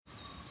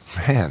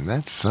Man,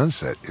 that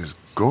sunset is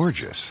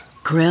gorgeous.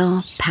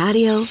 Grill,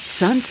 patio,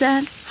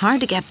 sunset.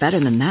 Hard to get better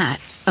than that.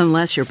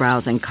 Unless you're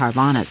browsing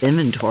Carvana's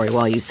inventory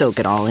while you soak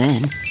it all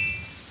in.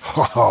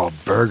 Oh,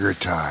 burger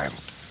time.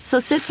 So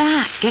sit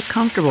back, get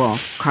comfortable.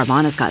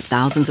 Carvana's got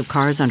thousands of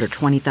cars under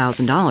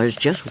 $20,000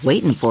 just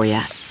waiting for you.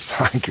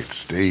 I could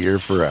stay here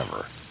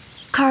forever.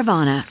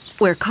 Carvana,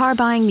 where car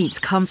buying meets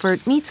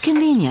comfort meets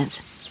convenience.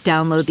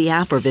 Download the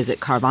app or visit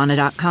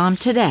Carvana.com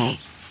today.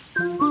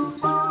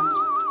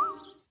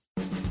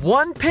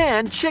 One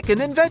pan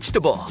chicken and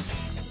vegetables.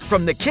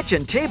 From the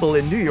kitchen table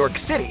in New York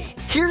City,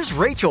 here's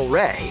Rachael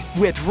Ray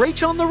with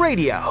Rachael on the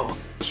Radio.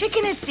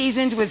 Chicken is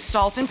seasoned with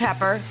salt and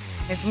pepper,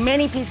 as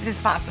many pieces as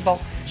possible,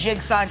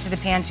 jigsaw into the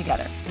pan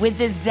together. With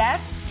the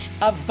zest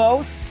of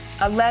both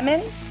a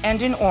lemon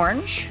and an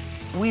orange,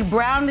 we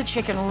brown the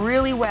chicken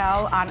really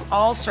well on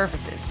all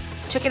surfaces.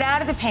 Took it out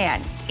of the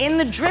pan. In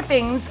the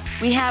drippings,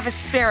 we have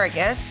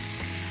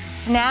asparagus,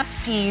 snap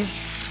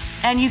peas,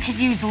 and you could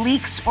use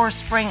leeks or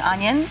spring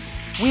onions.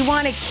 We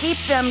want to keep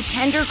them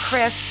tender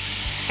crisp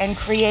and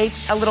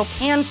create a little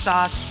pan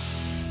sauce.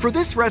 For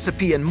this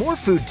recipe and more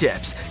food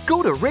tips,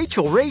 go to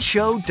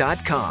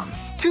RachelRayShow.com.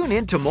 Tune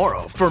in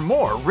tomorrow for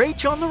more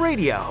Rach on the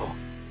Radio.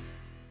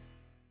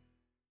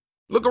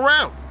 Look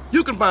around.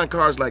 You can find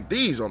cars like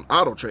these on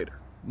AutoTrader.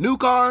 New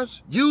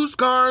cars, used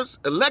cars,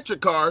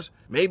 electric cars,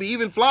 maybe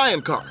even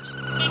flying cars.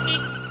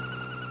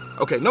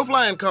 Okay, no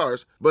flying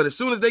cars, but as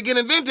soon as they get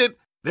invented,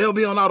 they'll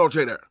be on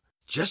AutoTrader.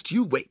 Just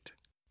you wait.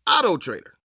 AutoTrader.